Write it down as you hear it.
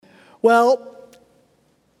Well,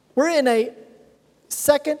 we're in a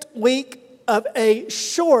second week of a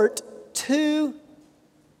short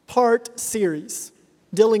 2-part series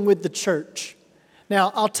dealing with the church.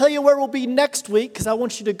 Now, I'll tell you where we'll be next week because I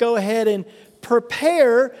want you to go ahead and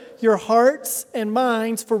prepare your hearts and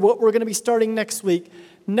minds for what we're going to be starting next week.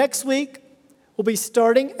 Next week, we'll be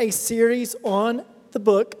starting a series on the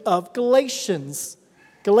book of Galatians.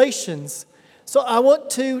 So I want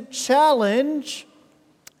to challenge,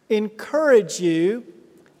 encourage you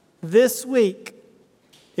this week,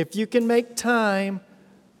 if you can make time,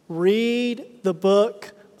 read the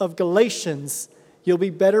book of Galatians. You'll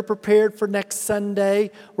be better prepared for next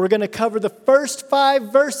Sunday. We're going to cover the first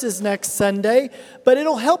 5 verses next Sunday, but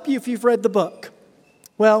it'll help you if you've read the book.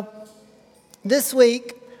 Well, this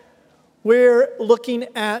week, we're looking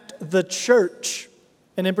at the church.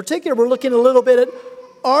 And in particular, we're looking a little bit at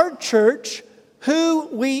our church, who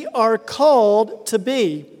we are called to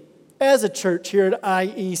be as a church here at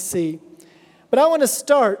IEC. But I want to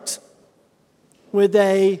start with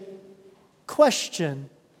a question.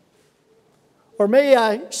 Or maybe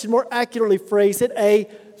I should more accurately phrase it, a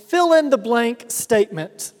fill-in-the-blank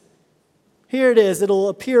statement. Here it is. It'll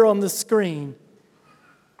appear on the screen.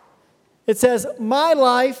 It says, my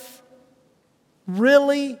life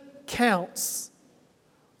really counts.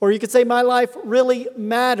 Or you could say, my life really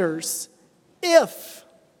matters if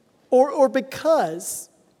or because.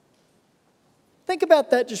 Think about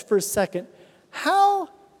that just for a second. How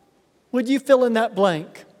would you fill in that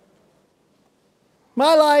blank?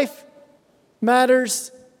 My life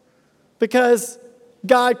matters because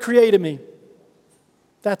God created me.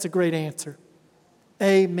 That's a great answer.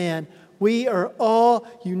 Amen. We are all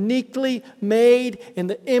uniquely made in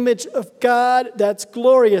the image of God. That's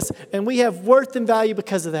glorious. And we have worth and value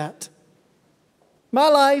because of that. My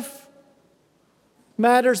life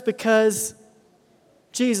matters because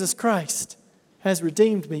Jesus Christ has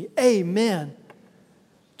redeemed me. Amen.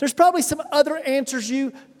 There's probably some other answers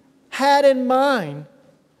you had in mind.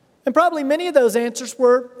 And probably many of those answers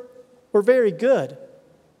were very good,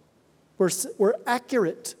 were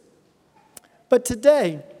accurate. But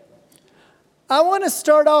today, I want to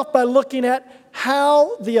start off by looking at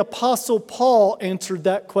how the Apostle Paul answered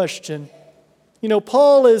that question. You know,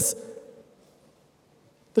 Paul is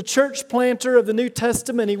the church planter of the New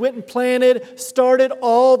Testament. He went and started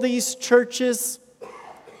all these churches.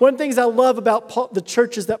 One of the things I love about the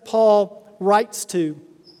churches that Paul writes to,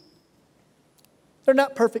 they're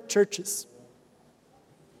not perfect churches.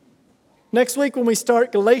 Next week when we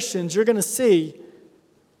start Galatians, you're going to see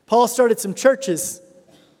Paul started some churches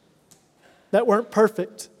that weren't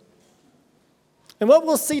perfect. And what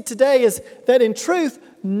we'll see today is that in truth,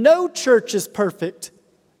 no church is perfect.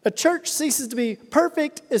 A church ceases to be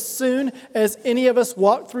perfect as soon as any of us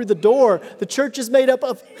walk through the door. The church is made up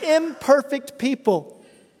of imperfect people.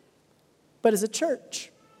 But as a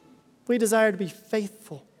church, we desire to be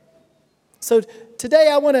faithful. So today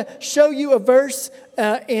I want to show you a verse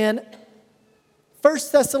in 1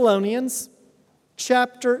 Thessalonians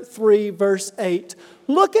chapter 3, verse 8.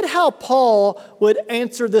 Look at how Paul would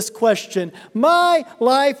answer this question. My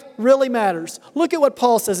life really matters. Look at what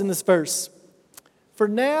Paul says in this verse. For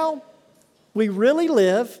now, we really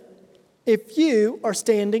live if you are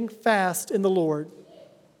standing fast in the Lord.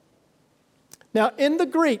 Now, in the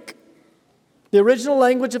Greek, the original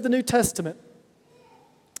language of the New Testament,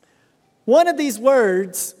 one of these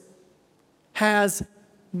words has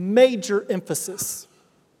major emphasis,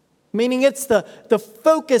 meaning it's the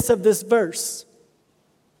focus of this verse.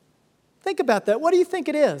 Think about that. What do you think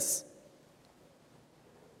it is?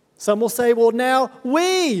 Some will say, well, now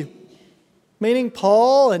we, meaning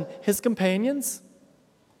Paul and his companions.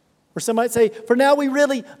 Or some might say, for now we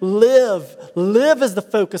really live. Live is the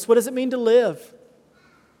focus. What does it mean to live?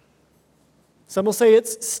 Some will say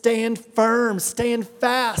it's stand firm, stand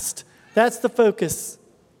fast. That's the focus.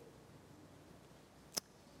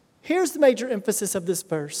 Here's the major emphasis of this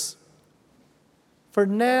verse. For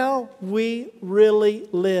now we really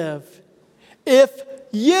live. If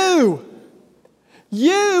you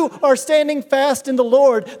are standing fast in the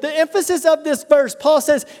Lord, the emphasis of this verse, Paul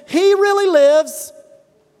says, he really lives.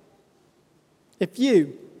 If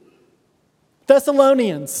you,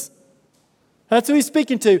 Thessalonians, that's who he's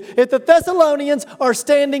speaking to. If the Thessalonians are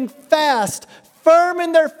standing fast, firm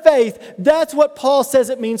in their faith, that's what Paul says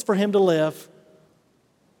it means for him to live.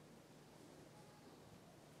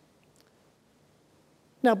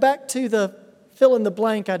 Now back to the fill in the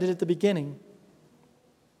blank I did at the beginning.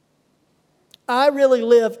 I really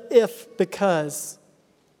live because.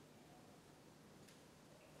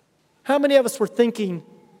 How many of us were thinking,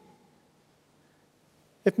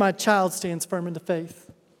 if my child stands firm in the faith?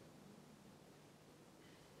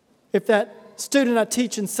 If that student I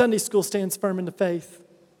teach in Sunday school stands firm in the faith.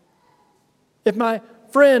 If my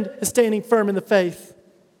friend is standing firm in the faith.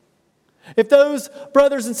 If those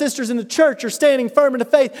brothers and sisters in the church are standing firm in the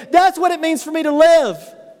faith, that's what it means for me to live.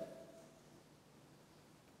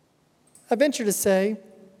 I venture to say,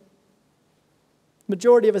 the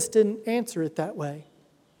majority of us didn't answer it that way.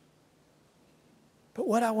 But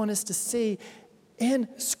what I want us to see in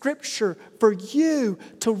Scripture for you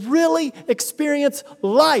to really experience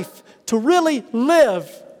life, to really live,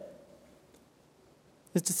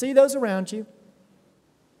 is to see those around you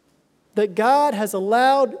that God has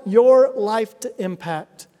allowed your life to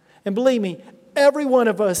impact. And believe me, every one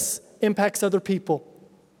of us impacts other people.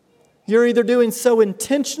 You're either doing so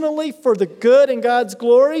intentionally for the good and God's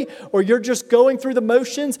glory, or you're just going through the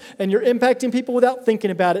motions and you're impacting people without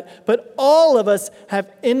thinking about it. But all of us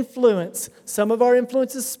have influence. Some of our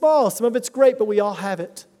influence is small, some of it's great, but we all have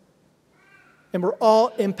it. And we're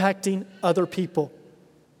all impacting other people.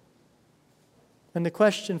 And the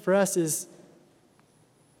question for us is,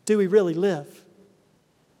 do we really live?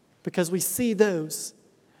 Because we see those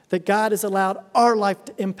that God has allowed our life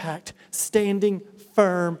to impact, standing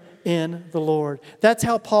firm in the Lord. That's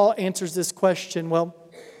how Paul answers this question. Well,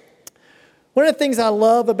 one of the things I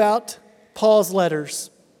love about Paul's letters,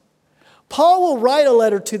 Paul will write a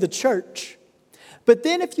letter to the church, but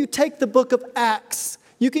then if you take the book of Acts,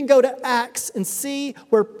 you can go to Acts and see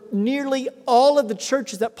where nearly all of the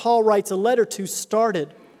churches that Paul writes a letter to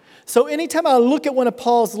started. So anytime I look at one of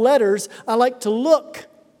Paul's letters, I like to look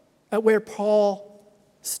at where Paul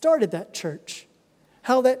started that church,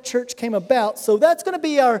 how that church came about. So that's going to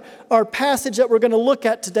be our passage that we're going to look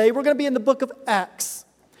at today. We're going to be in the book of Acts.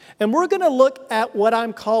 And we're going to look at what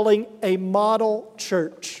I'm calling a model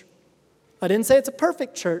church. I didn't say it's a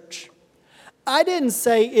perfect church. I didn't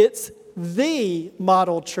say it's the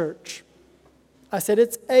model church. I said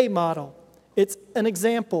it's a model. It's an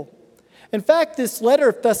example. In fact, this letter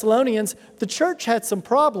of Thessalonians, the church had some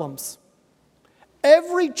problems.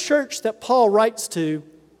 Every church that Paul writes to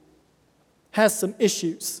has some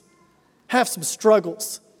issues, has some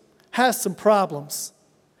struggles, has some problems,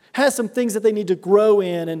 has some things that they need to grow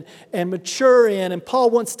in and mature in, and Paul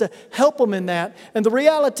wants to help them in that. And the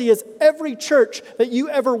reality is every church that you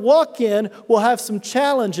ever walk in will have some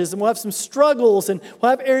challenges and will have some struggles and will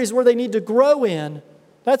have areas where they need to grow in.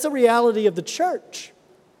 That's a reality of the church.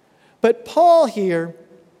 But Paul here,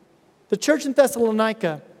 the church in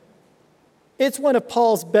Thessalonica, it's one of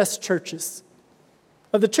Paul's best churches.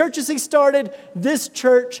 Of the churches he started, this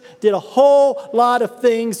church did a whole lot of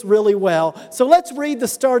things really well. So let's read the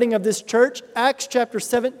starting of this church, Acts chapter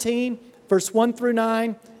 17, verse 1 through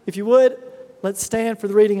 9. If you would, let's stand for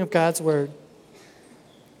the reading of God's word.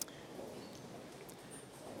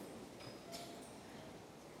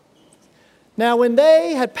 Now when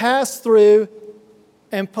they had passed through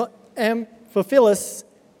Amphipolis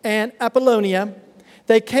and Apollonia,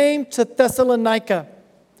 they came to Thessalonica,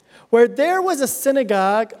 where there was a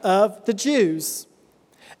synagogue of the Jews.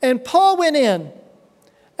 And Paul went in,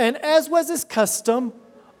 and as was his custom,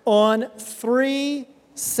 on 3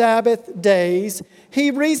 Sabbath days, he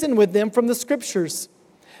reasoned with them from the Scriptures,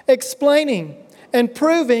 explaining and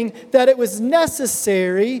proving that it was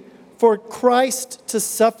necessary for Christ to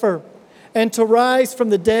suffer and to rise from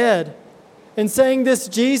the dead, and saying, this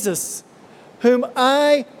Jesus, whom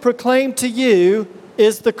I proclaim to you,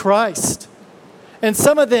 is the Christ. And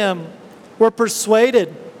some of them were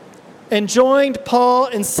persuaded and joined Paul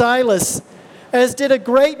and Silas, as did a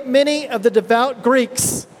great many of the devout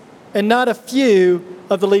Greeks, and not a few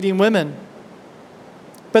of the leading women.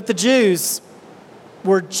 But the Jews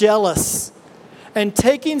were jealous, and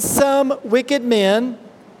taking some wicked men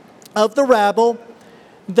of the rabble,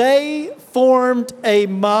 they formed a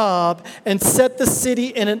mob and set the city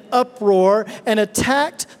in an uproar and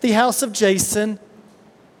attacked the house of Jason,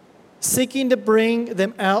 seeking to bring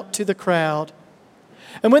them out to the crowd.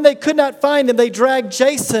 And when they could not find him, they dragged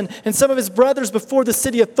Jason and some of his brothers before the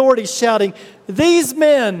city authorities, shouting, these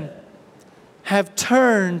men have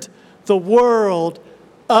turned the world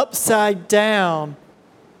upside down,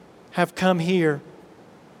 have come here.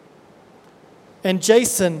 And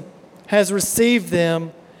Jason has received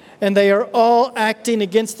them, and they are all acting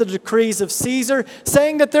against the decrees of Caesar,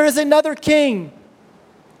 saying that there is another king,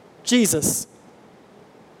 Jesus.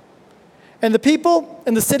 And the people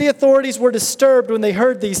and the city authorities were disturbed when they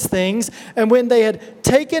heard these things, and when they had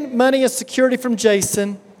taken money as security from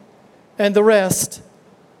Jason and the rest,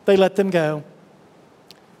 they let them go.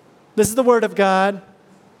 This is the word of God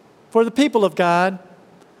for the people of God,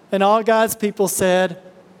 and all God's people said,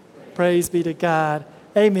 praise be to God.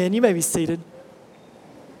 Amen. You may be seated.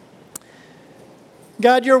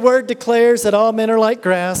 God, your word declares that all men are like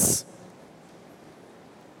grass,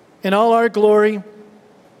 and all our glory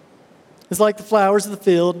is like the flowers of the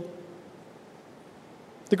field.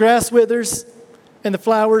 The grass withers and the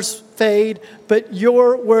flowers fade, but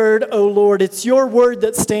your word, O Lord, it's your word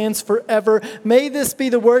that stands forever. May this be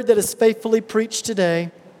the word that is faithfully preached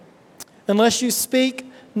today. Unless you speak,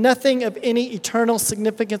 nothing of any eternal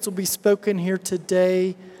significance will be spoken here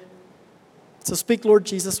today. So speak, Lord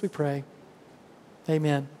Jesus, we pray.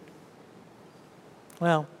 Amen.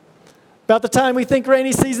 Well, about the time we think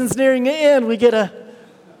rainy season's nearing the end, we get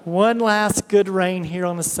one last good rain here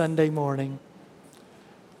on a Sunday morning.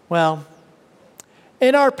 Well,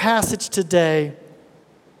 in our passage today,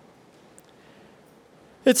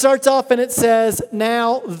 it starts off and it says,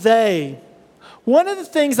 now they. One of the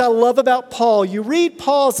things I love about Paul, you read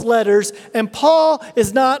Paul's letters, and Paul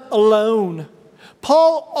is not alone.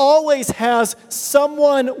 Paul always has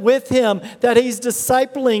someone with him that he's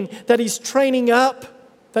discipling, that he's training up,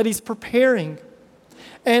 that he's preparing.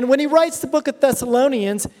 And when he writes the book of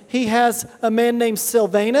Thessalonians, he has a man named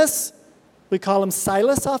Silvanus, we call him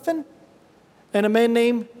Silas often, and a man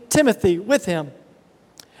named Timothy with him.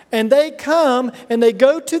 And they come and they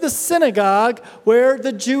go to the synagogue where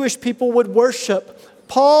the Jewish people would worship.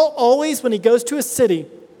 Paul always, when he goes to a city,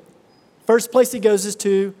 first place he goes is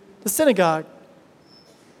to the synagogue.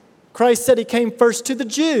 Christ said he came first to the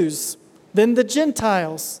Jews, then the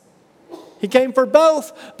Gentiles. He came for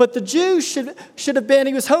both, but the Jews should have been,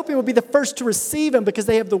 he was hoping would be the first to receive him because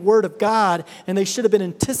they have the word of God and they should have been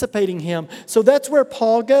anticipating him. So that's where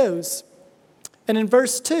Paul goes. And in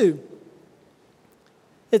verse 2,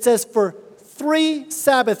 it says, for 3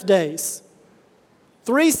 Sabbath days.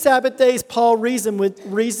 3 Sabbath days Paul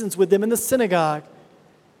reasons with them in the synagogue.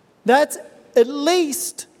 That's at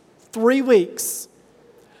least 3 weeks.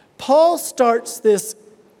 Paul starts this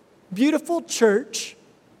beautiful church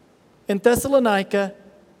in Thessalonica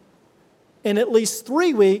in at least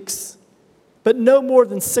 3 weeks, but no more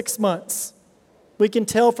than 6 months. We can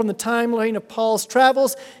tell from the timeline of Paul's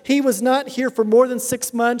travels, he was not here for more than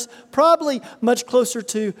 6 months, probably much closer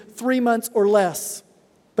to 3 months or less,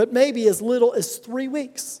 but maybe as little as 3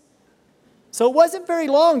 weeks. So it wasn't very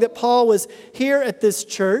long that Paul was here at this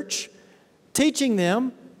church teaching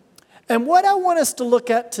them. And what I want us to look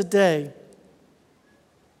at today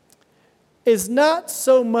is not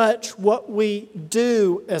so much what we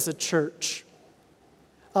do as a church.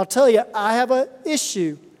 I'll tell you, I have an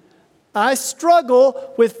issue. I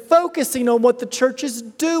struggle with focusing on what the church is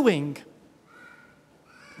doing.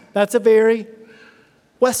 That's a very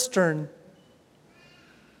Western,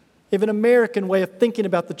 even American way of thinking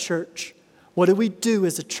about the church. What do we do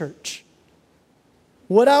as a church?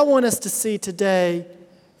 What I want us to see today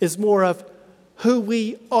is more of who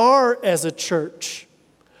we are as a church,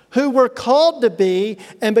 who we're called to be,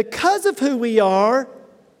 and because of who we are,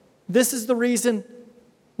 this is the reason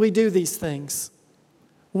we do these things.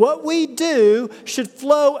 What we do should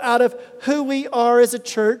flow out of who we are as a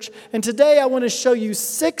church, and today I want to show you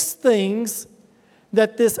 6 things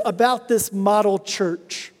about this model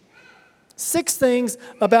church. 6 things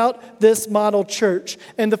about this model church.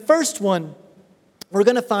 And the first one we're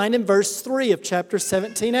going to find in verse 3 of chapter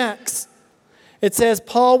 17 Acts. It says,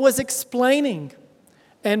 Paul was explaining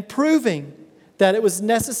and proving that it was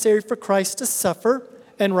necessary for Christ to suffer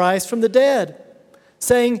and rise from the dead,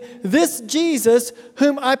 saying, this Jesus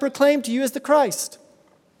whom I proclaim to you is the Christ.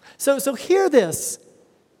 So hear this.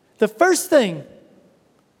 The first thing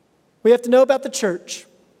we have to know about the church,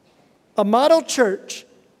 a model church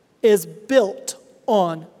is built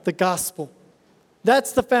on the gospel.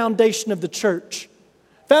 That's the foundation of the church.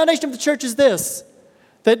 Foundation of the church is this,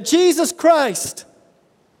 that Jesus Christ,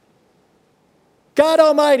 God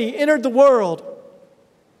Almighty, entered the world,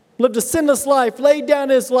 lived a sinless life, laid down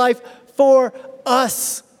his life for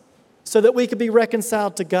us so that we could be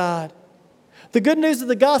reconciled to God. The good news of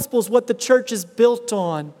the gospel is what the church is built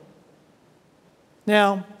on.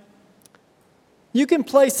 Now, you can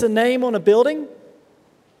place a name on a building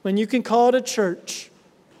when you can call it a church.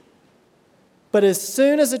 But as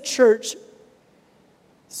soon as a church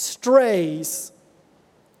strays,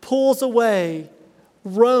 pulls away,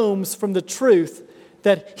 roams from the truth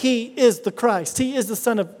that he is the Christ, he is the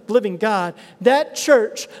Son of living God, that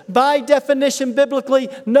church, by definition biblically,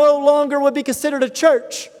 no longer would be considered a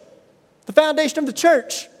church. The foundation of the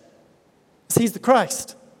church is he's the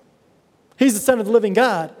Christ. He's the Son of the living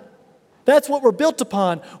God. That's what we're built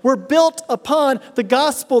upon. We're built upon the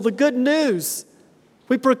gospel, the good news.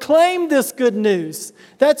 We proclaim this good news.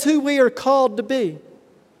 That's who we are called to be.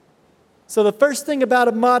 So the first thing about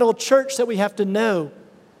a model church that we have to know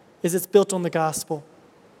is it's built on the gospel.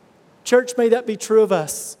 Church, may that be true of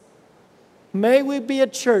us. May we be a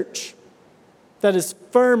church that is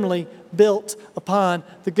firmly built upon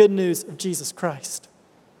the good news of Jesus Christ.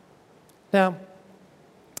 Now,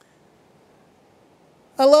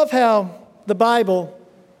 I love how the Bible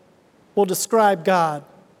will describe God.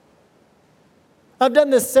 I've done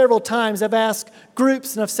this several times. I've asked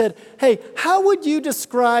groups and I've said, hey, how would you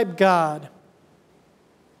describe God?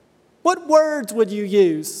 What words would you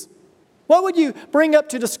use? What would you bring up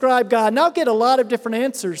to describe God? And I'll get a lot of different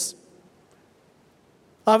answers.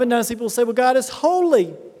 Oftentimes people say, well, God is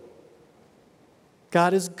holy.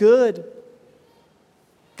 God is good.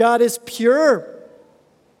 God is pure.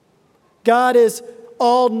 God is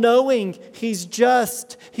all-knowing. He's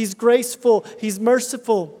just. He's graceful. He's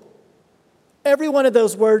merciful. Every one of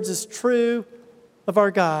those words is true of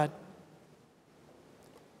our God.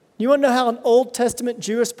 You want to know how an Old Testament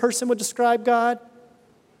Jewish person would describe God?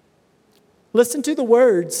 Listen to the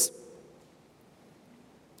words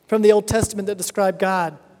from the Old Testament that describe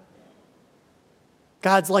God.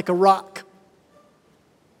 God's like a rock.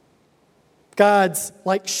 God's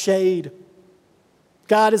like shade.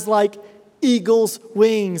 God is like eagle's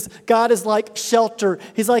wings. God is like shelter.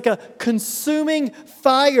 He's like a consuming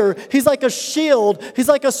fire. He's like a shield. He's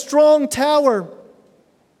like a strong tower.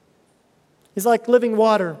 He's like living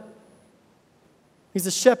water. He's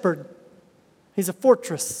a shepherd. He's a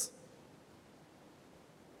fortress.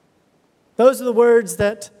 Those are the words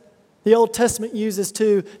that the Old Testament uses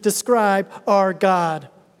to describe our God.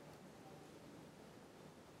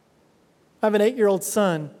 I have an 8-year-old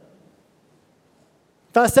son.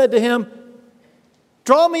 If I said to him,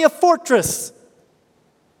 draw me a fortress,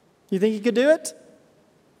 you think he could do it?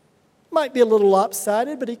 Might be a little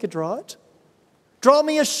lopsided, but he could draw it. Draw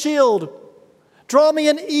me a shield. Draw me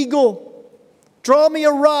an eagle. Draw me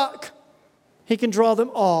a rock. He can draw them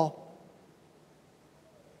all.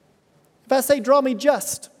 If I say, draw me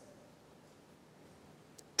just,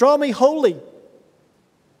 draw me holy.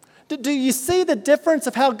 Do you see the difference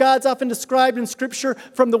of how God's often described in Scripture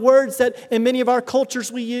from the words that in many of our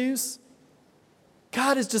cultures we use?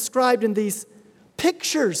 God is described in these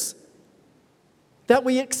pictures that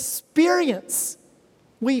we experience,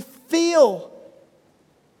 we feel.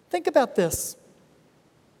 Think about this.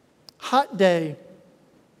 Hot day.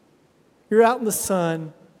 You're out in the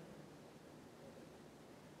sun.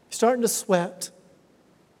 You're starting to sweat.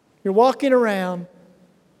 You're walking around,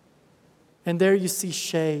 and there you see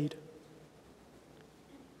shade.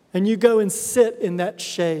 And you go and sit in that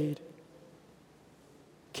shade.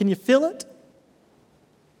 Can you feel it?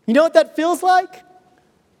 You know what that feels like?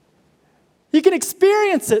 You can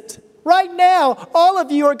experience it right now. All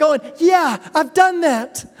of you are going, yeah, I've done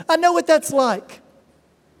that. I know what that's like.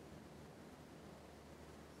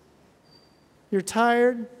 You're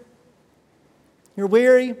tired. You're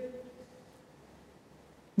weary.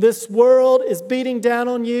 This world is beating down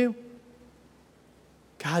on you.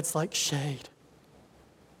 God's like shade.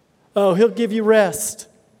 Oh, He'll give you rest.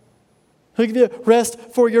 He'll give you rest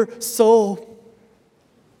for your soul.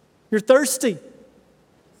 You're thirsty.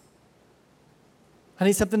 I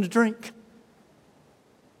need something to drink.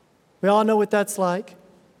 We all know what that's like.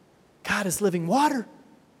 God is living water.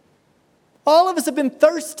 All of us have been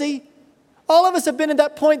thirsty. All of us have been at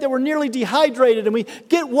that point that we're nearly dehydrated and we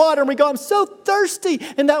get water and we go, I'm so thirsty.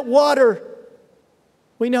 And that water,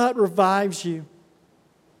 we know it revives you.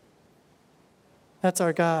 That's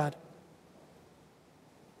our God.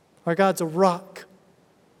 Our God's a rock.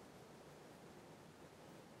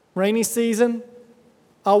 Rainy season,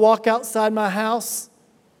 I'll walk outside my house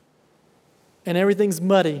and everything's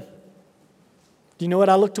muddy. Do you know what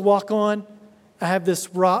I look to walk on? I have this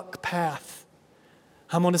rock path.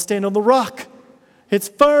 I'm going to stand on the rock. It's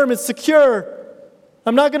firm, it's secure.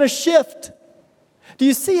 I'm not going to shift. Do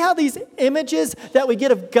you see how these images that we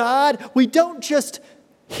get of God, we don't just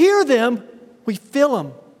hear them, we feel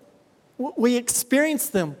them. We experience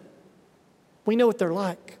them. We know what they're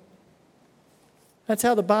like. That's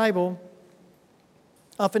how the Bible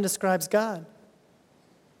often describes God.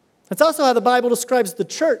 That's also how the Bible describes the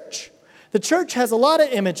church. The church has a lot of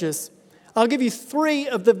images. I'll give you 3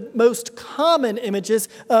 of the most common images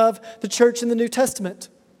of the church in the New Testament.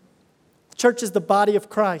 The church is the body of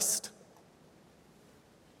Christ.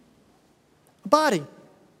 A body.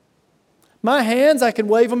 My hands, I can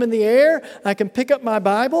wave them in the air. I can pick up my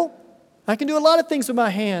Bible. I can do a lot of things with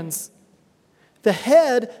my hands. The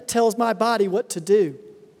head tells my body what to do.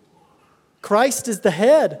 Christ is the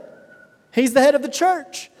head. He's the head of the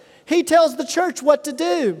church. He tells the church what to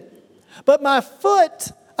do. But my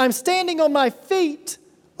foot, I'm standing on my feet,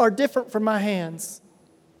 are different from my hands.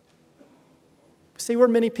 See, we're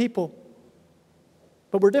many people,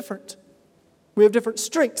 but we're different. We have different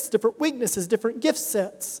strengths, different weaknesses, different gift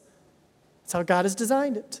sets. That's how God has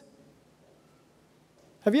designed it.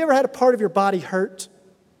 Have you ever had a part of your body hurt?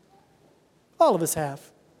 All of us have.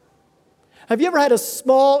 Have you ever had a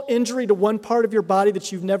small injury to one part of your body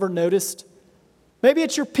that you've never noticed? Maybe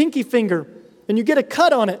it's your pinky finger and you get a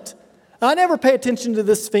cut on it. I never pay attention to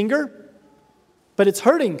this finger, but it's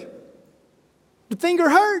hurting. The finger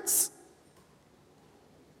hurts.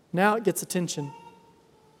 Now it gets attention.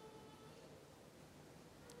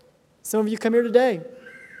 Some of you come here today.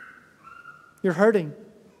 You're hurting.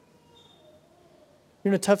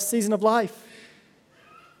 You're in a tough season of life.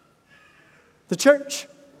 The church,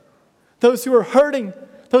 those who are hurting,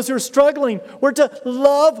 those who are struggling, we're to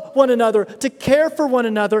love one another, to care for one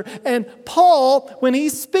another. And Paul, when he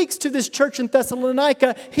speaks to this church in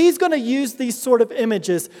Thessalonica, he's going to use these sort of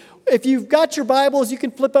images. If you've got your Bibles, you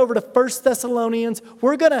can flip over to 1 Thessalonians.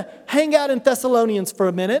 We're going to hang out in Thessalonians for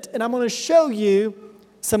a minute, and I'm going to show you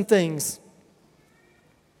some things.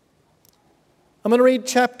 I'm going to read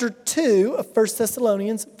chapter 2 of 1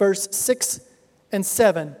 Thessalonians, verse 6 and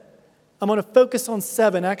 7. I'm going to focus on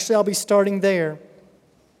 7. Actually, I'll be starting there.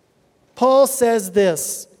 Paul says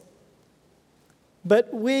this,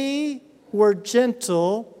 "But we were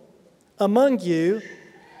gentle among you,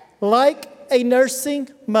 like a nursing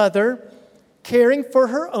mother caring for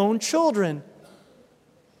her own children."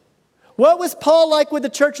 What was Paul like with the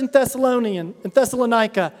church in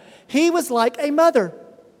Thessalonica? He was like a mother.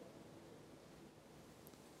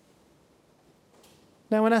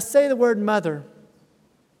 Now, when I say the word mother,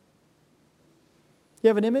 you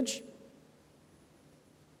have an image?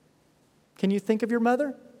 Can you think of your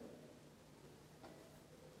mother?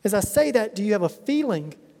 As I say that, do you have a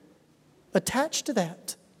feeling attached to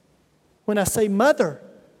that? When I say mother,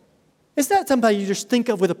 it's not somebody you just think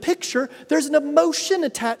of with a picture. There's an emotion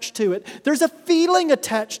attached to it. There's a feeling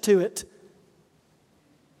attached to it.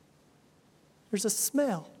 There's a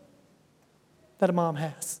smell that a mom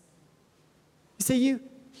has. You see,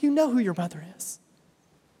 you know who your mother is.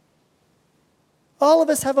 All of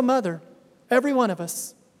us have a mother, every one of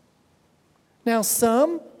us. Now,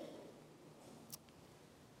 some,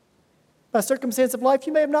 by circumstance of life,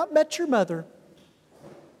 you may have not met your mother.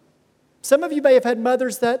 Some of you may have had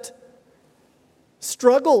mothers that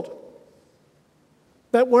struggled,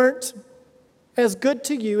 that weren't as good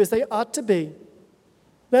to you as they ought to be.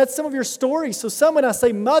 That's some of your stories. So some, when I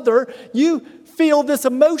say mother, you feel this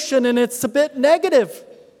emotion and it's a bit negative.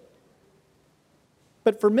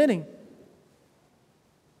 But for many,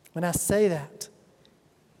 when I say that,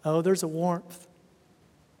 oh, there's a warmth.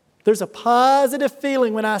 There's a positive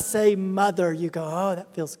feeling when I say mother. You go, oh,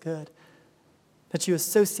 that feels good. That you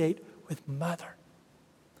associate with mother.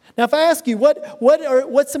 Now, if I ask you,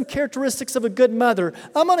 what's some characteristics of a good mother?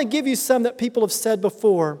 I'm going to give you some that people have said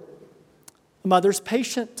before. A mother's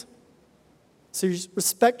patient. She's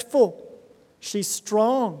respectful. She's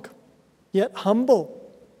strong, yet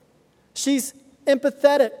humble. She's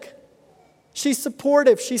empathetic. She's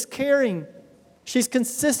supportive. She's caring. She's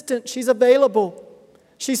consistent. She's available.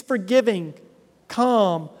 She's forgiving,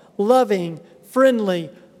 calm, loving,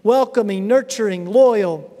 friendly, welcoming, nurturing,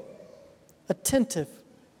 loyal, attentive,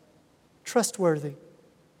 trustworthy.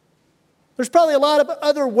 There's probably a lot of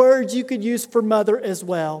other words you could use for mother as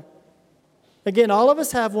well. Again, all of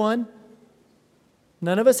us have one.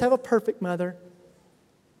 None of us have a perfect mother.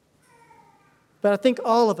 But I think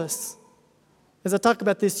all of us, as I talk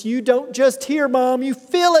about this, you don't just hear mom, you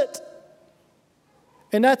feel it.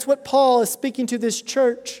 And that's what Paul is speaking to this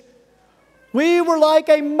church. We were like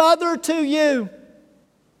a mother to you.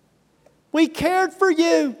 We cared for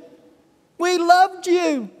you. We loved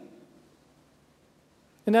you.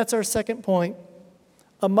 And that's our second point.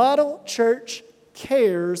 A model church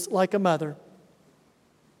cares like a mother.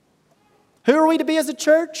 Who are we to be as a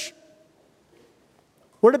church?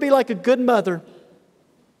 We're to be like a good mother,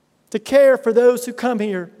 to care for those who come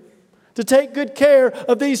here, to take good care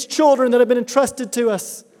of these children that have been entrusted to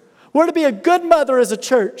us. We're to be a good mother as a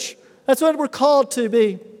church. That's what we're called to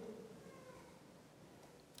be.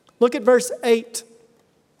 Look at verse 8.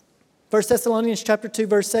 1 Thessalonians chapter 2,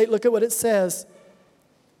 verse 8. Look at what it says.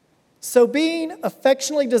 "So being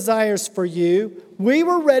affectionately desirous for you, we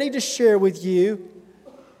were ready to share with you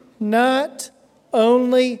not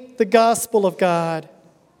only the gospel of God,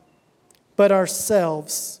 but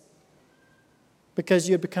ourselves, because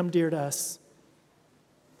you have become dear to us."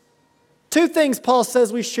 Two things Paul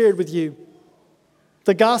says we shared with you.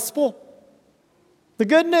 The gospel, the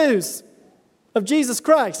good news of Jesus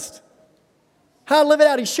Christ. How to live it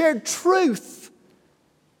out. He shared truth.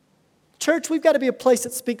 Church, we've got to be a place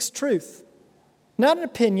that speaks truth. Not an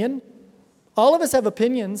opinion. All of us have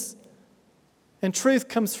opinions. And truth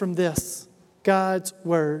comes from this, God's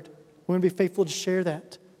Word. We want to be faithful to share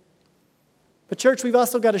that. But church, we've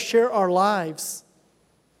also got to share our lives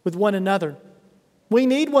with one another. We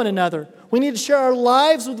need one another. We need to share our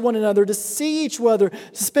lives with one another, to see each other,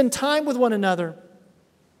 to spend time with one another.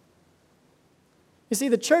 You see,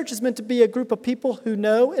 the church is meant to be a group of people who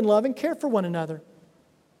know and love and care for one another.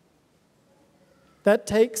 That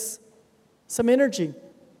takes some energy.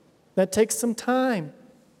 That takes some time.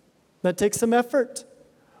 That takes some effort.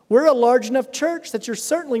 We're a large enough church that you're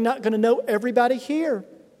certainly not going to know everybody here.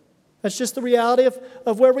 That's just the reality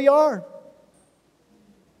of where we are.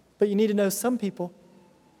 But you need to know some people.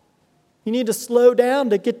 You need to slow down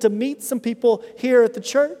to get to meet some people here at the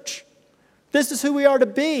church. This is who we are to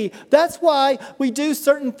be. That's why we do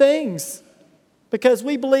certain things. Because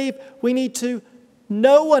we believe we need to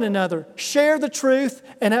know one another, share the truth,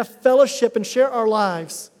 and have fellowship and share our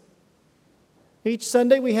lives. Each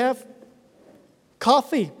Sunday we have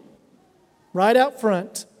coffee right out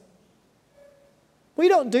front. We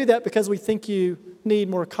don't do that because we think you need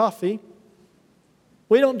more coffee.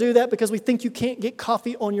 We don't do that because we think you can't get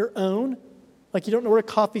coffee on your own, like you don't know where a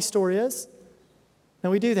coffee store is.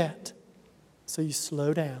 No, we do that so you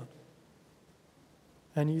slow down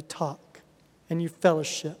and you talk and you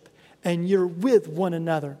fellowship and you're with one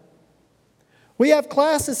another. We have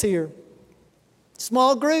classes here,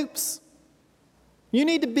 small groups. You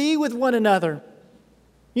need to be with one another.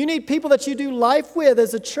 You need people that you do life with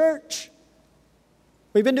as a church.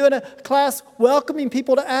 We've been doing a class welcoming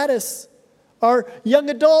people to Addis. Our young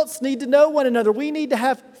adults need to know one another. We need to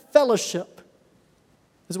have fellowship,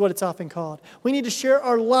 is what it's often called. We need to share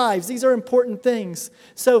our lives. These are important things.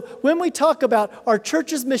 So when we talk about our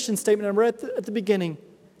church's mission statement, I read at the beginning,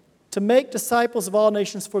 to make disciples of all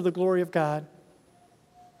nations for the glory of God.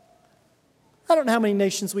 I don't know how many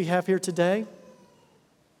nations we have here today,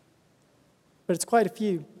 but it's quite a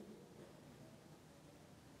few.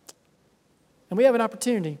 And we have an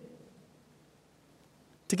opportunity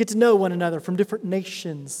to get to know one another from different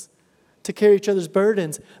nations, to carry each other's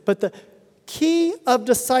burdens. But the key of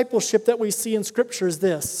discipleship that we see in Scripture is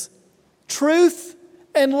this: truth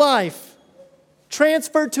and life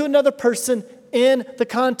transferred to another person in the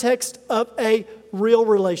context of a real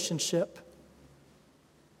relationship.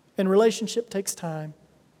 And relationship takes time.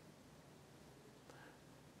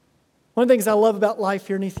 One of the things I love about life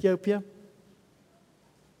here in Ethiopia,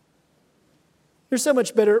 you're so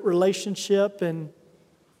much better at relationship and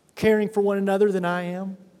caring for one another than I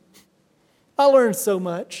am. I learned so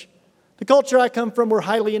much. The culture I come from, we're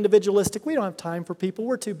highly individualistic. We don't have time for people.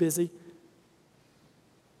 We're too busy.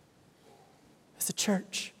 As a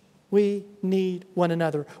church, we need one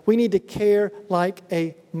another. We need to care like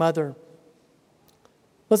a mother.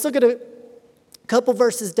 Let's look at a couple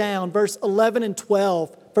verses down, verse 11 and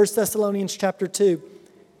 12, 1 Thessalonians chapter 2.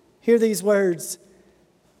 Hear these words.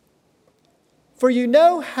 For you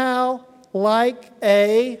know how, like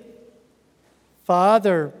a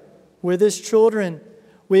father with his children,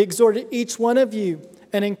 we exhorted each one of you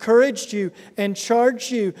and encouraged you and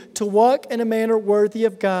charged you to walk in a manner worthy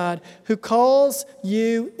of God, who calls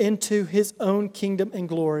you into his own kingdom and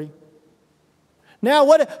glory. Now,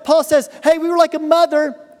 what Paul says, hey, we were like a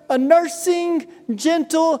mother, a nursing,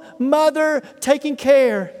 gentle mother taking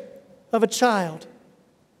care of a child.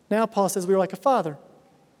 Now Paul says we were like a father.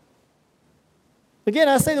 Again,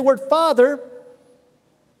 I say the word father.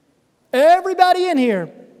 Everybody in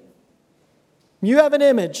here, you have an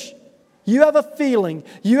image. You have a feeling.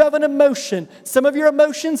 You have an emotion. Some of your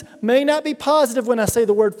emotions may not be positive when I say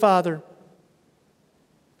the word father.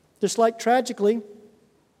 Just like tragically,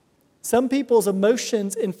 some people's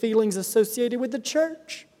emotions and feelings associated with the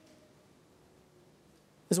church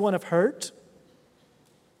is one of hurt,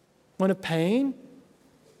 one of pain.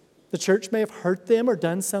 The church may have hurt them or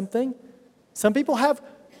done something. Some people have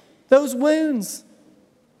those wounds.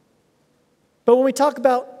 But when we talk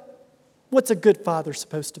about what's a good father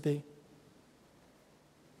supposed to be?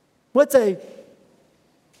 What's a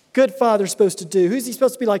good father supposed to do? Who's he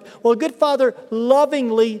supposed to be like? Well, a good father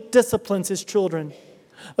lovingly disciplines his children.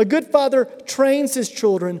 A good father trains his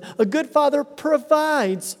children. A good father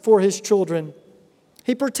provides for his children.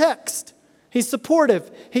 He protects. He's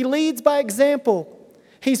supportive. He leads by example.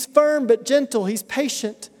 He's firm but gentle. He's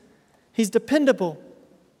patient. He's dependable.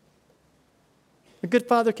 A good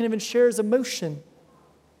father can even share his emotion.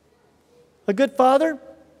 A good father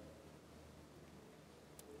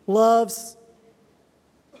loves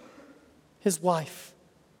his wife,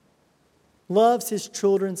 loves his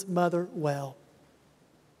children's mother well.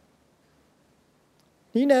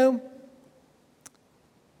 You know,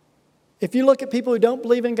 if you look at people who don't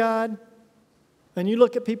believe in God, And you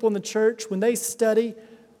look at people in the church, when they study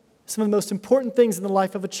some of the most important things in the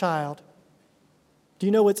life of a child, do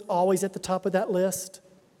you know what's always at the top of that list?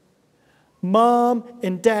 Mom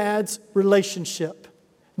and dad's relationship.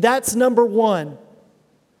 That's number one.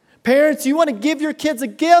 Parents, you want to give your kids a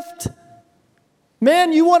gift?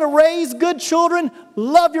 Men, you want to raise good children?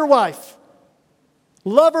 Love your wife.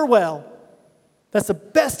 Love her well. That's the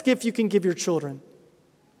best gift you can give your children.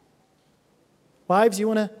 Wives, you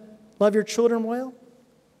want to love your children well?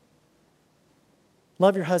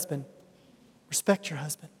 Love your husband. Respect your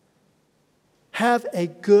husband. Have a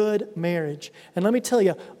good marriage. And let me tell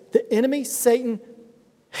you, the enemy, Satan,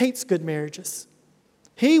 hates good marriages.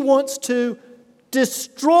 He wants to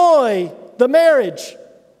destroy the marriage.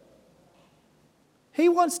 He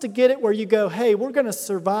wants to get it where you go, hey, we're going to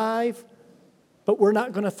survive, but we're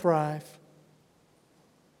not going to thrive.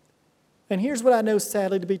 And here's what I know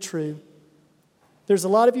sadly to be true. There's a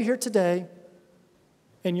lot of you here today,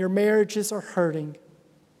 and your marriages are hurting.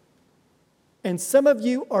 And some of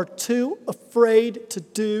you are too afraid to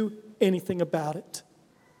do anything about it.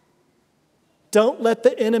 Don't let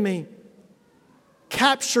the enemy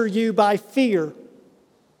capture you by fear.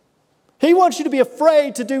 He wants you to be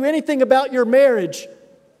afraid to do anything about your marriage.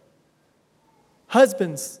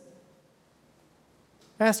 Husbands,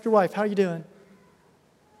 ask your wife, how are you doing?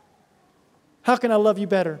 How can I love you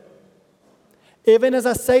better? Even as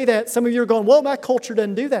I say that, some of you are going, well, my culture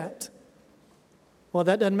doesn't do that. Well,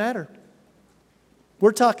 that doesn't matter.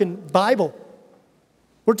 We're talking Bible.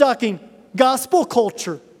 We're talking gospel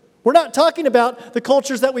culture. We're not talking about the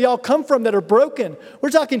cultures that we all come from that are broken. We're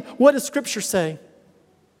talking, what does Scripture say?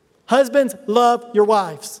 Husbands, love your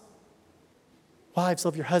wives. Wives,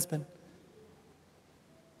 love your husband.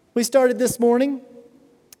 We started this morning,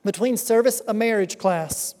 between service, a marriage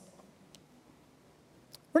class.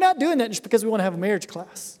 We're not doing that just because we want to have a marriage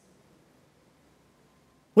class.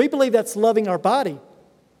 We believe that's loving our body.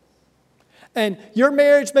 And your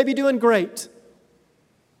marriage may be doing great.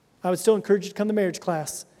 I would still encourage you to come to marriage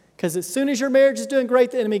class. Because as soon as your marriage is doing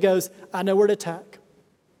great, the enemy goes, I know where to attack.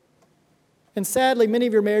 And sadly, many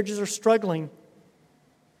of your marriages are struggling.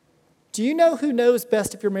 Do you know who knows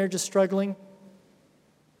best if your marriage is struggling?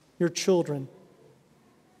 Your children.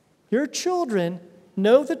 Your children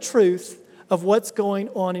know the truth of what's going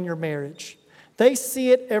on in your marriage. They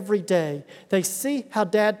see it every day. They see how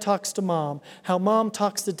dad talks to mom, how mom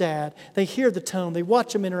talks to dad. They hear the tone. They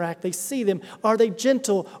watch them interact. They see them. Are they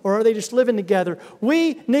gentle or are they just living together?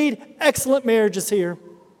 We need excellent marriages here.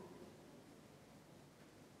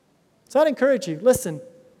 So I'd encourage you, listen,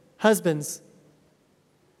 husbands,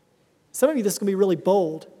 some of you this is going to be really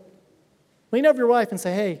bold. Lean over your wife and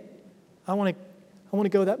say, hey, I want to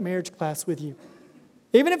go to that marriage class with you.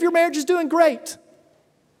 Even if your marriage is doing great.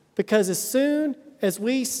 Because as soon as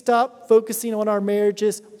we stop focusing on our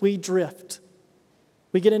marriages, we drift.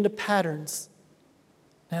 We get into patterns.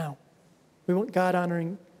 Now, we want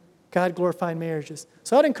God-honoring, God-glorifying marriages.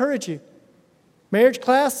 So I'd encourage you. Marriage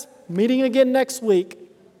class, meeting again next week.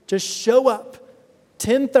 Just show up.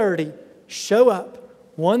 10:30. Show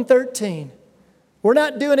up. 1:13. We're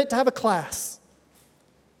not doing it to have a class.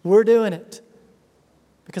 We're doing it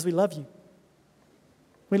because we love you.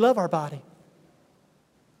 We love our body.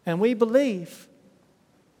 And we believe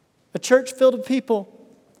a church filled with people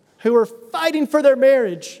who are fighting for their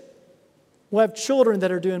marriage will have children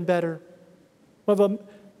that are doing better. We'll have a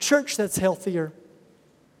church that's healthier.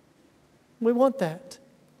 We want that.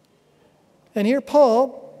 And here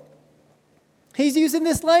Paul, he's using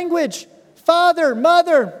this language. Father,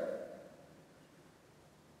 mother.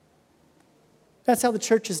 That's how the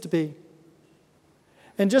church is to be.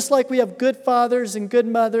 And just like we have good fathers and good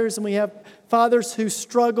mothers, and we have fathers who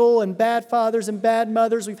struggle and bad fathers and bad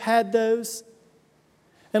mothers, we've had those.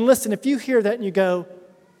 And listen, if you hear that and you go,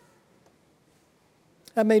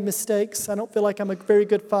 I made mistakes, I don't feel like I'm a very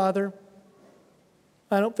good father,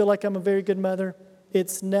 I don't feel like I'm a very good mother,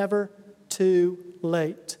 it's never too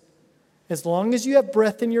late. As long as you have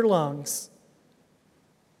breath in your lungs,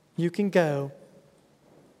 you can go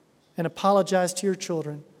and apologize to your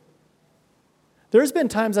children. There's been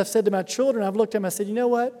times I've said to my children, I've looked at them, I said, you know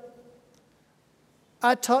what?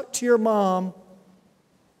 I talked to your mom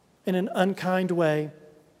in an unkind way.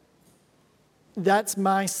 That's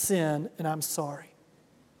my sin, and I'm sorry.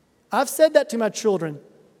 I've said that to my children.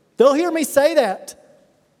 They'll hear me say that.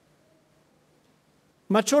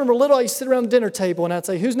 My children were little, I used to sit around the dinner table, and I'd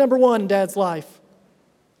say, who's number one in Dad's life?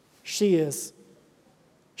 She is.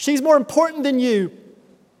 She's more important than you.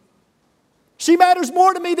 She matters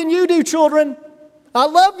more to me than you do, children. I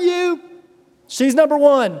love you. She's number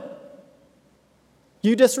one.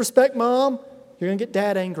 You disrespect mom, you're going to get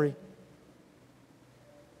Dad angry.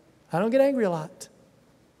 I don't get angry a lot.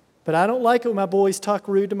 But I don't like it when my boys talk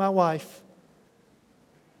rude to my wife.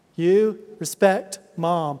 You respect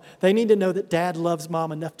mom. They need to know that dad loves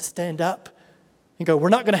mom enough to stand up and go, we're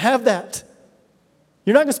not going to have that.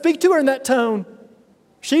 You're not going to speak to her in that tone.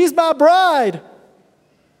 She's my bride.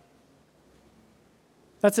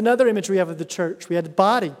 That's another image we have of the church. We had the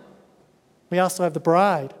body. We also have the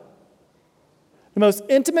bride. The most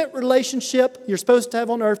intimate relationship you're supposed to have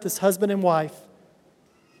on earth is husband and wife.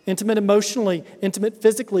 Intimate emotionally, intimate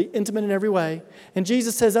physically, intimate in every way. And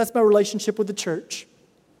Jesus says that's my relationship with the church.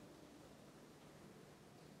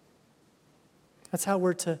 That's how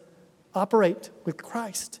we're to operate with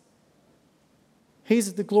Christ.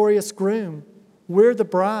 He's the glorious groom. We're the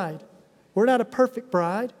bride. We're not a perfect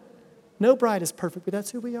bride. No bride is perfect, but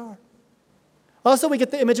that's who we are. Also, we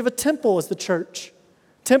get the image of a temple as the church.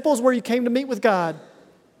 Temple is where you came to meet with God.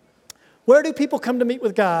 Where do people come to meet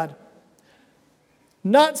with God?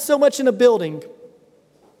 Not so much in a building,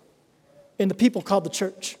 in the people called the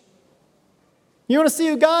church. You want to see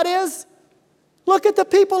who God is? Look at the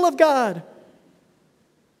people of God.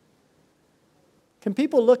 Can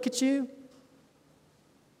people look at you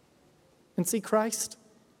and see Christ?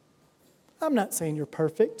 I'm not saying you're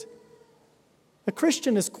perfect. A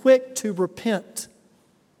Christian is quick to repent.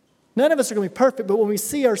 None of us are going to be perfect, but when we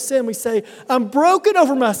see our sin, we say, I'm broken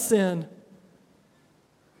over my sin.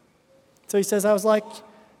 So he says, I was like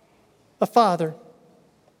a father.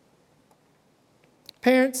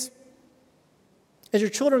 Parents, as your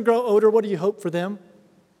children grow older, what do you hope for them?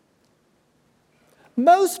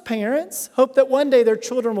 Most parents hope that one day their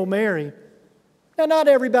children will marry. Now, not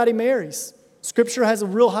everybody marries. Scripture has a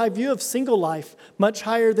real high view of single life, much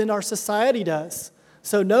higher than our society does.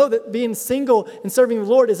 So know that being single and serving the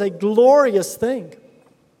Lord is a glorious thing.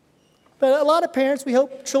 But a lot of parents, we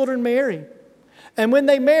hope children marry. And when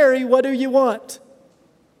they marry, what do you want?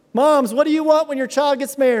 Moms, what do you want when your child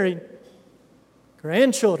gets married?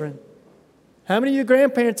 Grandchildren. How many of you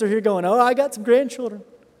grandparents are here going, oh, I got some grandchildren.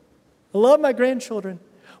 I love my grandchildren.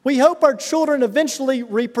 We hope our children eventually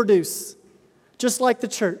reproduce, just like the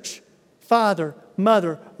church. Father,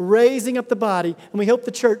 mother, raising up the body, and we hope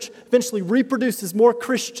the church eventually reproduces more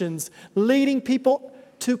Christians, leading people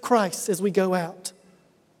to Christ as we go out.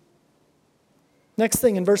 Next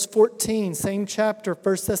thing, in verse 14, same chapter,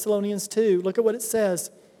 1 Thessalonians 2, look at what it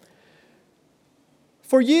says.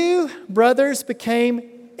 For you, brothers, became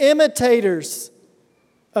imitators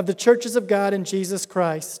of the churches of God in Jesus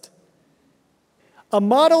Christ. A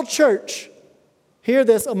model church, hear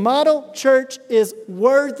this, a model church is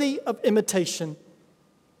worthy of imitation.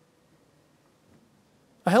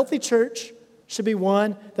 A healthy church should be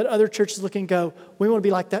one that other churches look and go, we want to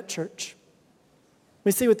be like that church.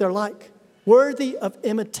 We see what they're like. Worthy of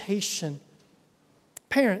imitation.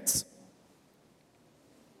 Parents,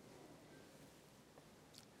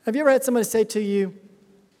 have you ever had somebody say to you,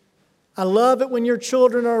 I love it when your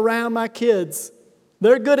children are around my kids.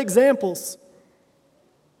 They're good examples.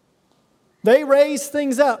 They raise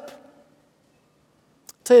things up.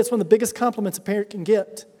 I'll tell you, it's one of the biggest compliments a parent can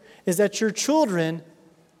get, is that your children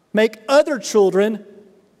make other children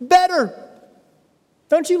better.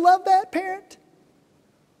 Don't you love that, parent?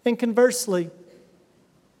 And conversely,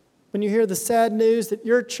 when you hear the sad news that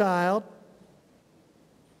your child,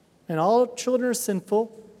 and all children are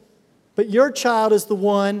sinful, but your child is the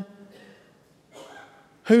one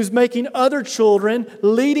who's making other children,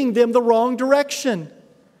 leading them the wrong direction.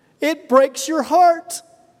 It breaks your heart.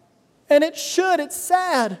 And it should. It's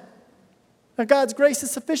sad. Now, God's grace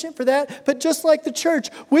is sufficient for that. But just like the church,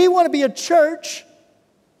 we want to be a church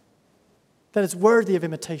that is worthy of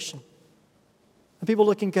imitation. And people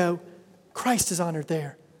look and go, Christ is honored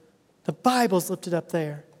there. The Bible's lifted up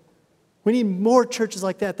there. We need more churches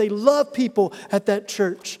like that. They love people at that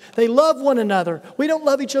church. They love one another. We don't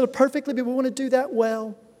love each other perfectly, but we want to do that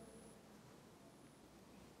well.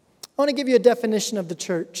 I want to give you a definition of the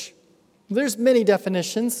church. There's many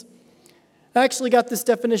definitions. I actually got this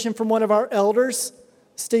definition from one of our elders,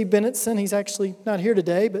 Steve Bennettson. He's actually not here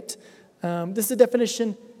today, but this is a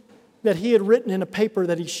definition that he had written in a paper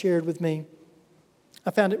that he shared with me.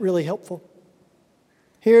 I found it really helpful.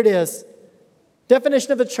 Here it is.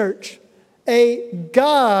 Definition of the church. A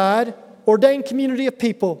God-ordained community of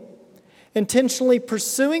people intentionally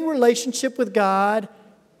pursuing relationship with God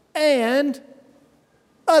and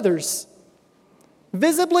others,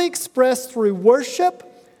 visibly expressed through worship,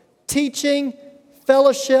 teaching,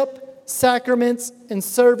 fellowship, sacraments, and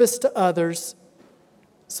service to others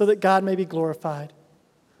so that God may be glorified.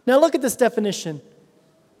 Now look at this definition.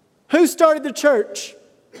 Who started the church?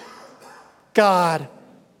 God.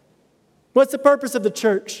 What's the purpose of the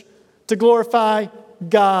church? To glorify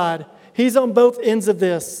God. He's on both ends of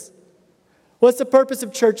this. What's the purpose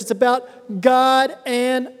of church? It's about God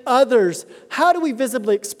and others. How do we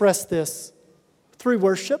visibly express this? Through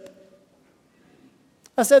worship.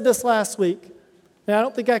 I said this last week, and I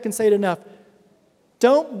don't think I can say it enough.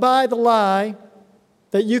 Don't buy the lie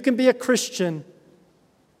that you can be a Christian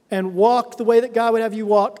and walk the way that God would have you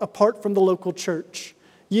walk apart from the local church.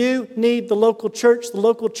 You need the local church. The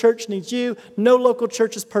local church needs you. No local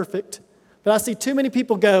church is perfect. But I see too many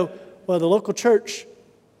people go, well, the local church,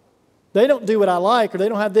 they don't do what I like, or they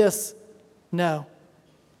don't have this. No.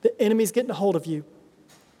 The enemy's getting a hold of you.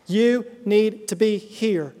 You need to be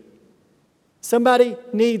here. Somebody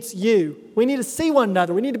needs you. We need to see one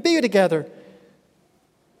another. We need to be together.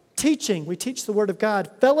 Teaching. We teach the Word of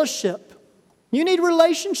God. Fellowship. You need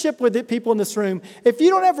relationship with the people in this room. If you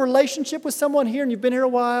don't have a relationship with someone here and you've been here a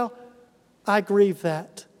while, I grieve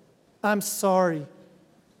that. I'm sorry.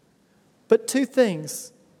 But two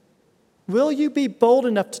things. Will you be bold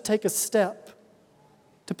enough to take a step,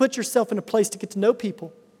 to put yourself in a place to get to know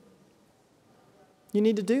people? You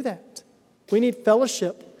need to do that. We need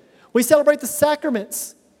fellowship. We celebrate the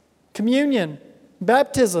sacraments, communion,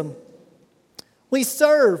 baptism. We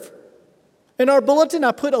serve. In our bulletin,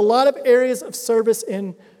 I put a lot of areas of service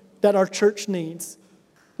in that our church needs.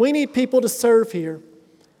 We need people to serve here.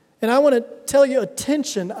 And I want to tell you a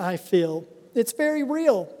tension I feel. It's very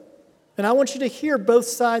real. And I want you to hear both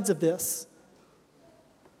sides of this.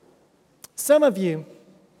 Some of you,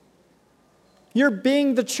 you're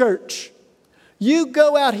being the church. You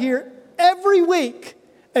go out here every week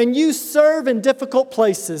and you serve in difficult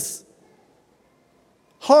places,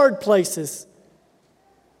 hard places.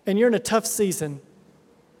 And you're in a tough season,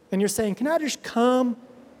 and you're saying, can I just come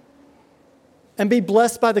and be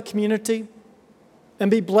blessed by the community and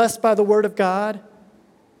be blessed by the Word of God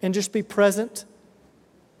and just be present?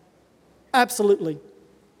 Absolutely.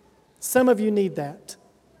 Some of you need that.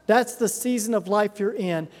 That's the season of life you're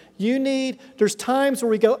in. There's times where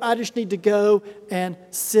we go, I just need to go and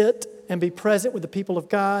sit and be present with the people of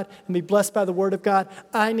God and be blessed by the Word of God.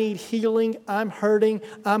 I need healing. I'm hurting.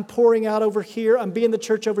 I'm pouring out over here. I'm being the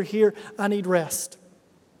church over here. I need rest.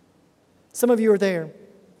 Some of you are there.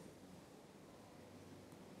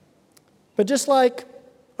 But just like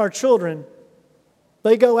our children,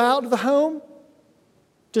 they go out of the home,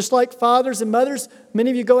 just like fathers and mothers, many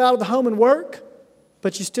of you go out of the home and work,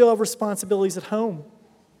 but you still have responsibilities at home.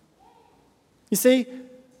 You see,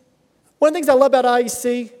 one of the things I love about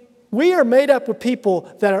IEC, we are made up with people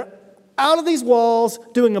that are out of these walls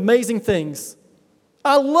doing amazing things.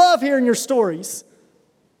 I love hearing your stories.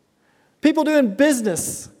 People doing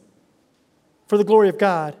business for the glory of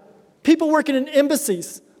God. People working in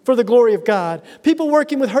embassies for the glory of God. People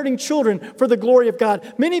working with hurting children for the glory of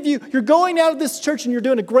God. Many of you, you're going out of this church and you're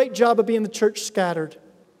doing a great job of being the church scattered.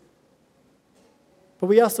 But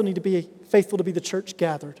we also need to be faithful to be the church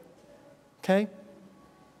gathered. Okay?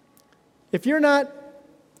 If you're not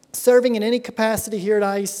serving in any capacity here at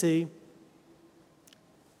IEC,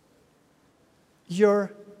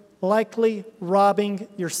 you're likely robbing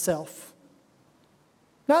yourself.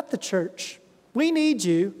 Not the church. We need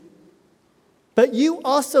you, but you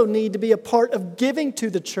also need to be a part of giving to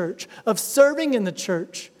the church, of serving in the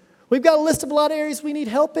church. We've got a list of a lot of areas we need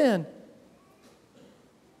help in.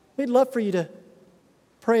 We'd love for you to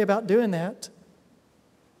pray about doing that.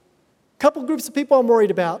 A couple groups of people I'm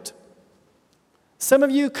worried about. Some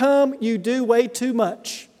of you come, you do way too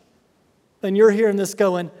much. And you're hearing this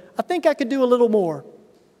going, I think I could do a little more.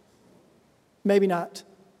 Maybe not.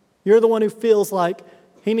 You're the one who feels like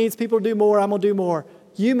he needs people to do more, I'm going to do more.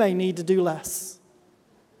 You may need to do less.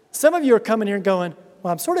 Some of you are coming here and going,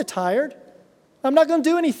 well, I'm sort of tired. I'm not going to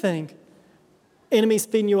do anything. Enemy's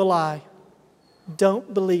feeding you a lie.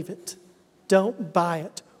 Don't believe it. Don't buy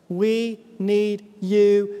it. We need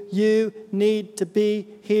you. You need to be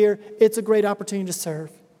here. It's a great opportunity to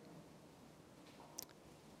serve.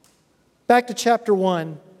 Back to chapter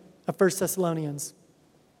 1 of 1 Thessalonians.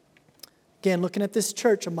 Again, looking at this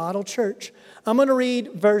church, a model church. I'm going to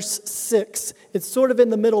read verse 6. It's sort of in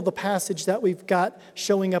the middle of the passage that we've got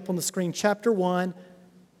showing up on the screen. Chapter 1,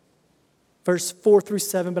 verse 4 through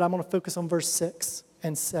 7, but I'm going to focus on verse 6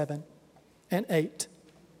 and 7 and 8.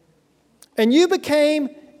 And you became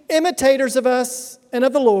imitators of us and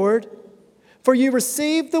of the Lord, for you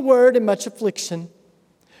received the word in much affliction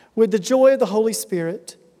with the joy of the Holy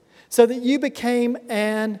Spirit, so that you became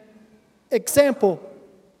an example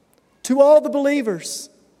to all the believers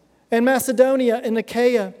in Macedonia and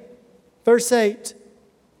Achaia. Verse 8.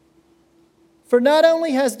 For not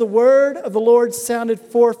only has the word of the Lord sounded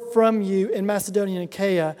forth from you in Macedonia and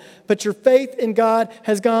Achaia, but your faith in God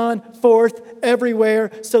has gone forth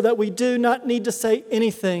everywhere, so that we do not need to say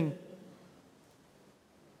anything.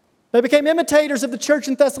 They became imitators of the church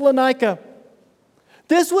in Thessalonica.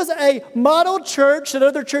 This was a model church that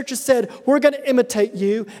other churches said, we're going to imitate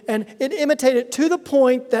you. And it imitated to the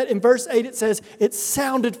point that in verse 8 it says, it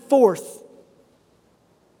sounded forth.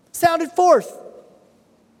 Sounded forth.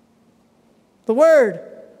 The word,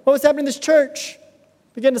 what was happening in this church,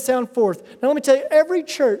 began to sound forth. Now let me tell you, every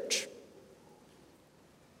church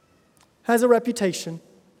has a reputation.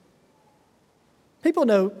 People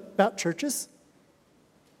know about churches.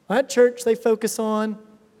 At church, they focus on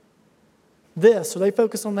this or they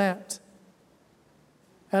focus on that.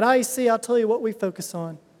 At IEC, I'll tell you what we focus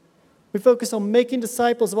on. We focus on making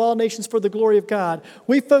disciples of all nations for the glory of God.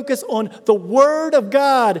 We focus on the Word of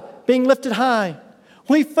God being lifted high.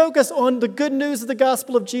 We focus on the good news of the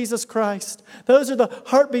gospel of Jesus Christ. Those are the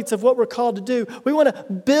heartbeats of what we're called to do. We want to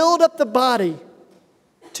build up the body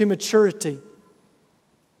to maturity.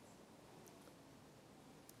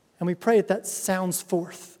 And we pray that sounds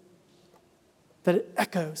forth, that it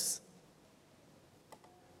echoes.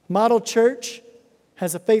 Model church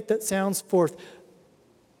has a faith that sounds forth.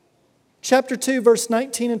 Chapter 2, verse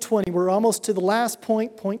 19 and 20. We're almost to the last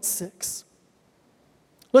point, point 6.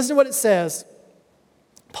 Listen to what it says.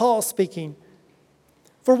 Paul speaking.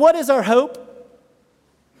 For what is our hope,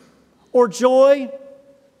 or joy,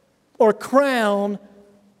 or crown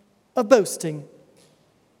of boasting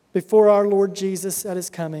before our Lord Jesus at his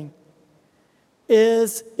coming?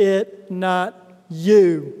 Is it not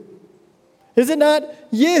you? Is it not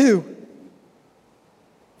you?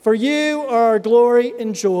 For you are our glory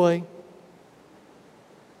and joy.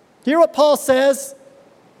 Do you hear what Paul says?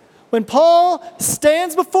 When Paul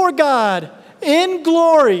stands before God in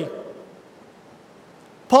glory,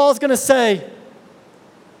 Paul's going to say,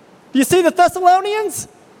 do you see the Thessalonians?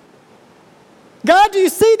 God, do you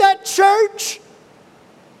see that church?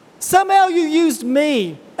 Somehow you used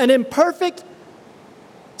me, an imperfect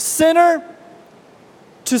sinner,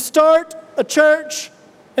 to start a church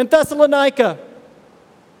in Thessalonica.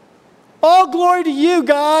 All glory to you,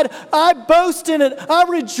 God. I boast in it. I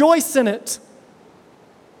rejoice in it.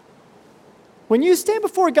 When you stand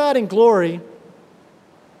before God in glory,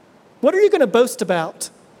 what are you going to boast about?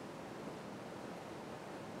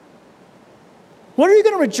 What are you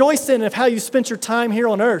going to rejoice in of how you spent your time here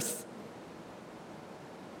on earth?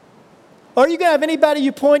 Are you going to have anybody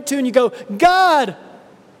you point to and you go, God,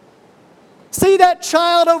 see that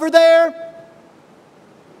child over there?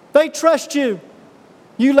 They trust you.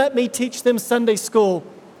 You let me teach them Sunday school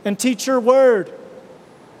and teach your word.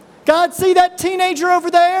 God, see that teenager over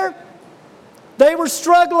there? They were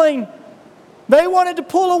struggling. They wanted to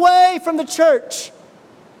pull away from the church.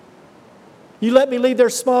 You let me lead their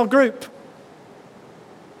small group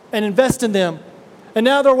and invest in them. And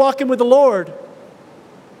now they're walking with the Lord.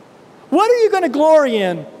 What are you going to glory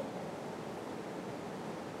in?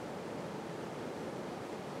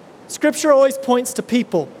 Scripture always points to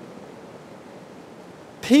people.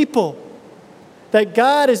 People that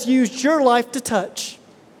God has used your life to touch.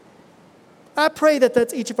 I pray that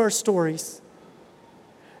that's each of our stories.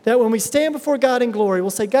 That when we stand before God in glory, we'll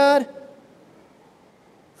say, God,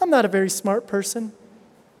 I'm not a very smart person.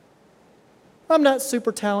 I'm not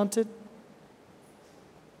super talented.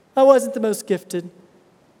 I wasn't the most gifted.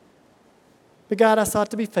 But God, I sought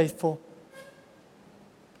to be faithful.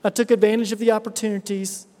 I took advantage of the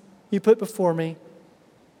opportunities you put before me,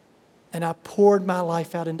 and I poured my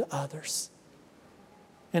life out into others.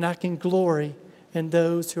 And I can glory in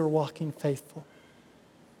those who are walking faithful.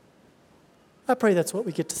 I pray that's what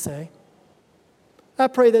we get to say. I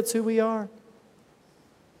pray that's who we are.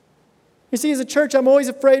 You see, as a church, I'm always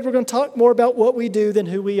afraid we're going to talk more about what we do than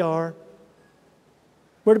who we are.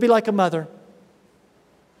 We're to be like a mother.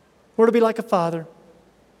 We're to be like a father.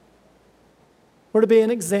 We're to be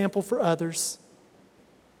an example for others.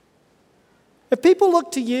 If people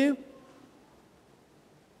look to you,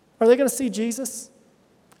 are they going to see Jesus?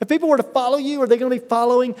 If people were to follow you, are they going to be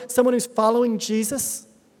following someone who's following Jesus?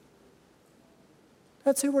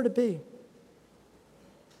 That's who we're to be.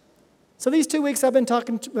 So these 2 weeks I've been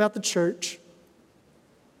talking about the church.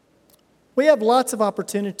 We have lots of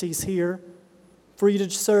opportunities here for you to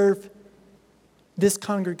serve this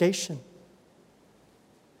congregation.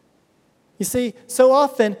 You see, so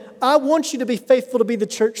often I want you to be faithful to be the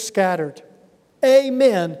church scattered.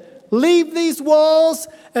 Amen. Leave these walls,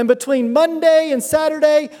 and between Monday and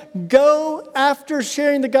Saturday, go after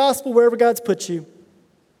sharing the gospel wherever God's put you.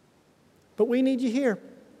 But we need you here.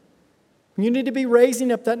 You need to be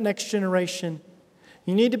raising up that next generation.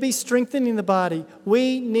 You need to be strengthening the body.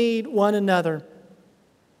 We need one another.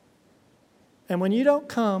 And when you don't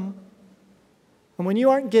come, and when you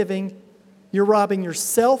aren't giving, you're robbing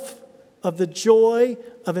yourself of the joy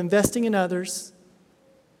of investing in others,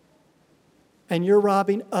 and you're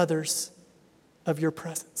robbing others of your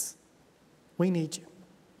presence. We need you.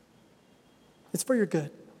 It's for your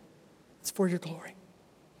good. It's for your glory,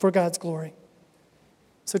 for God's glory.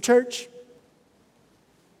 So, church,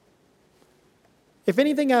 if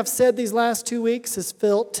anything I've said these last 2 weeks has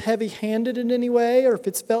felt heavy-handed in any way, or if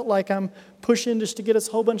it's felt like I'm pushing just to get us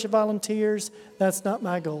a whole bunch of volunteers, that's not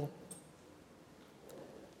my goal.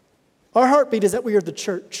 Our heartbeat is that we are the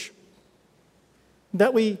church,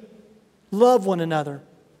 that we love one another.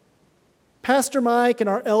 Pastor Mike and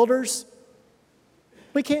our elders,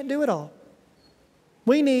 we can't do it all.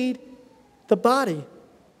 We need the body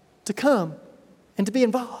to come and to be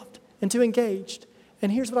involved and to engage.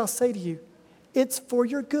 And here's what I'll say to you. It's for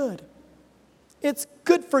your good. It's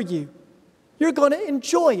good for you. You're going to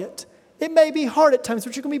enjoy it. It may be hard at times,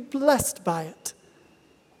 but you're going to be blessed by it.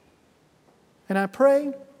 And I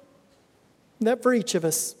pray that for each of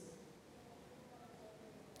us,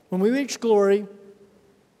 when we reach glory,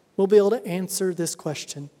 we'll be able to answer this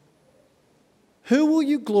question. Who will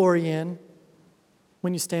you glory in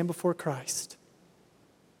when you stand before Christ?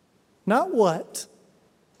 Not what.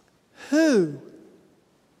 Who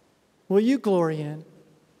will you glory in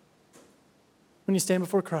when you stand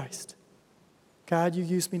before Christ? God, you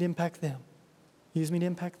use me to impact them. Use me to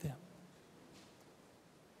impact them.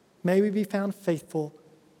 May we be found faithful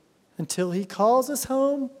until He calls us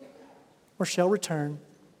home or shall return.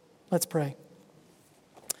 Let's pray.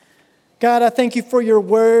 God, I thank you for your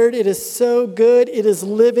word. It is so good. It is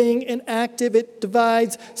living and active. It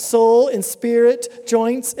divides soul and spirit,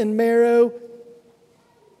 joints and marrow.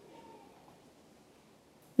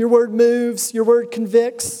 Your word moves. Your word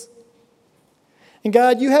convicts. And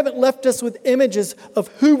God, you haven't left us with images of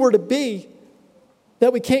who we're to be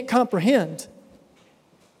that we can't comprehend.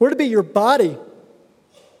 We're to be your body.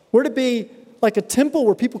 We're to be like a temple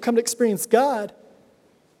where people come to experience God.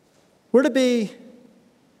 We're to be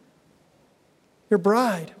your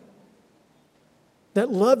bride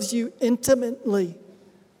that loves you intimately,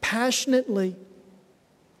 passionately,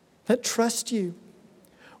 that trusts you.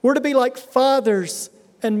 We're to be like fathers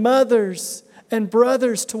and mothers and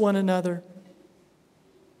brothers to one another.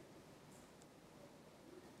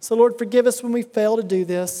 So, Lord, forgive us when we fail to do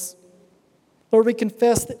this. Lord, we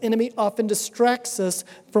confess the enemy often distracts us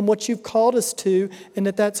from what you've called us to, and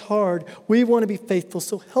that's hard. We want to be faithful,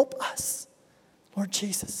 so help us, Lord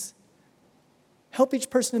Jesus. Help each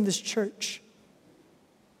person in this church.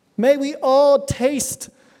 May we all taste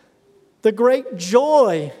the great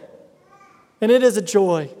joy, and it is a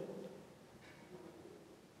joy,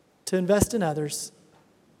 to invest in others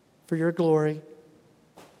for your glory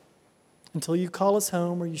until you call us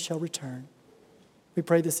home or you shall return. We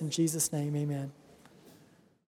pray this in Jesus' name, amen.